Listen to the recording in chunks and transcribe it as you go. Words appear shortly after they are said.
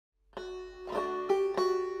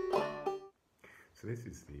So this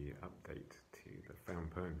is the update to the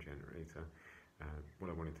found poem generator.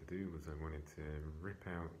 What I wanted to do was I wanted to rip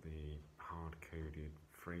out the hard-coded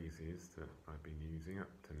phrases that I've been using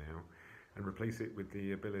up to now and replace it with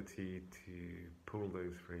the ability to pull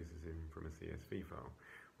those phrases in from a CSV file,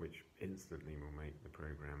 which instantly will make the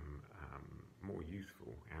program more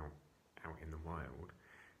useful out in the wild,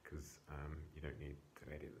 because you don't need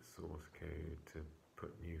to edit the source code to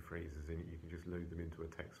put new phrases in it. You can just load them into a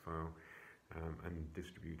text file and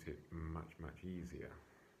distribute it much easier.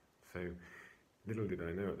 So little did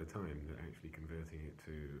I know at the time that actually converting it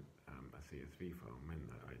to a CSV file meant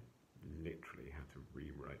that I literally had to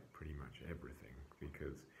rewrite pretty much everything,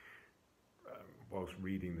 because whilst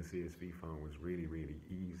reading the CSV file was really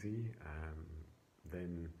easy,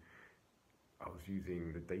 then I was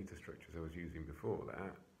using the data structures I was using before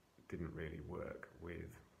that didn't really work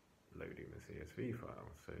with loading the CSV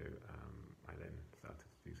file. So I then started to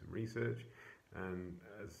do some research, and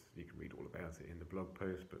as you can read all about it in the blog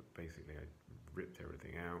post, but basically I ripped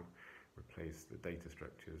everything out, replaced the data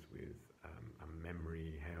structures with a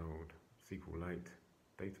memory held SQLite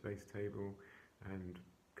database table, and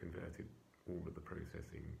converted all of the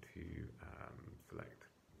processing to select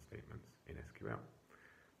statements in SQL.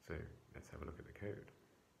 So let's have a look at the code.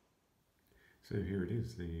 So here it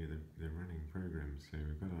is, the running program. So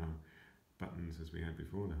we've got our buttons as we had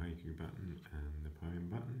before, the Haiku button and the poem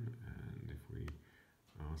button, and if we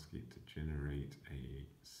ask it to generate a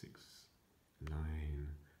 6-line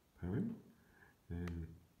poem, then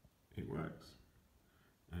it works.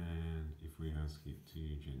 And if we ask it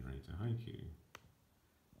to generate a haiku,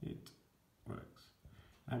 it works.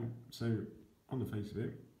 So on the face of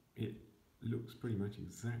it, it looks pretty much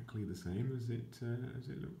exactly the same as it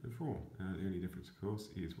looked before. The only difference, of course,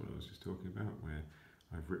 is what I was just talking about, where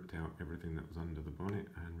I've ripped out everything that was under the bonnet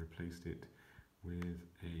and replaced it with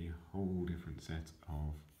a whole different set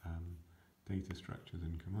of data structures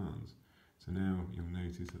and commands. So now you'll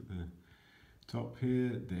notice at the top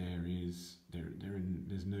here,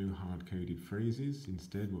 there's no hard-coded phrases.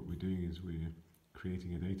 Instead, what we're doing is we're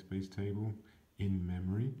creating a database table in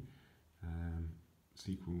memory,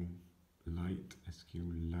 SQLite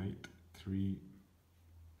 3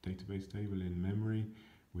 database table in memory.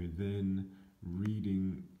 We're then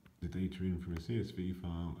reading the data in from a CSV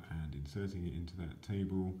file and inserting it into that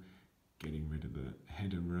table, getting rid of the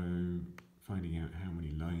header row, finding out how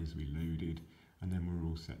many lines we loaded, and then we're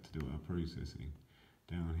all set to do our processing.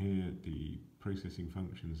 Down here, the processing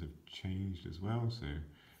functions have changed as well, so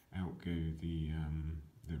out go the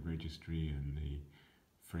registry and the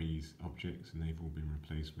phrase objects, and they've all been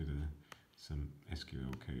replaced with some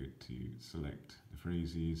SQL code to select the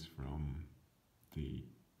phrases from the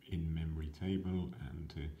in-memory table and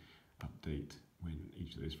to update when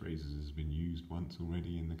each of those phrases has been used once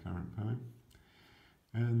already in the current poem.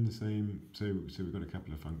 And the same, so we've got a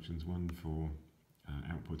couple of functions, one for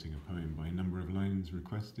outputting a poem by number of lines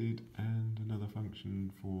requested, and another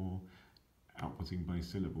function for outputting by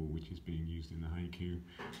syllable, which is being used in the haiku,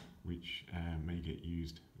 which may get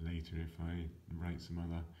used later if I write some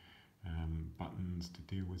other buttons to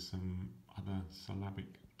deal with some other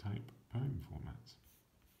syllabic type poem formats.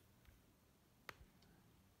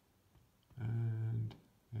 And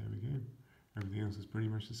there we go. Everything else is pretty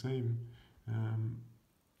much the same,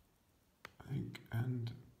 I think,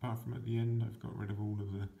 and apart from at the end, I've got rid of all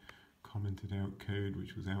of the commented out code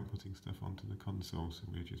which was outputting stuff onto the console, so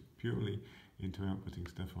we're just purely into outputting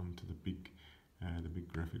stuff onto the big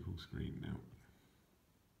graphical screen now.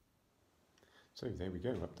 So there we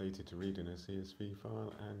go, updated to read in a CSV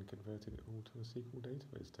file and converted it all to a SQL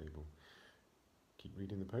database table. Keep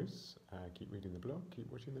reading the posts, keep reading the blog, keep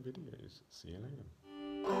watching the videos. See you later.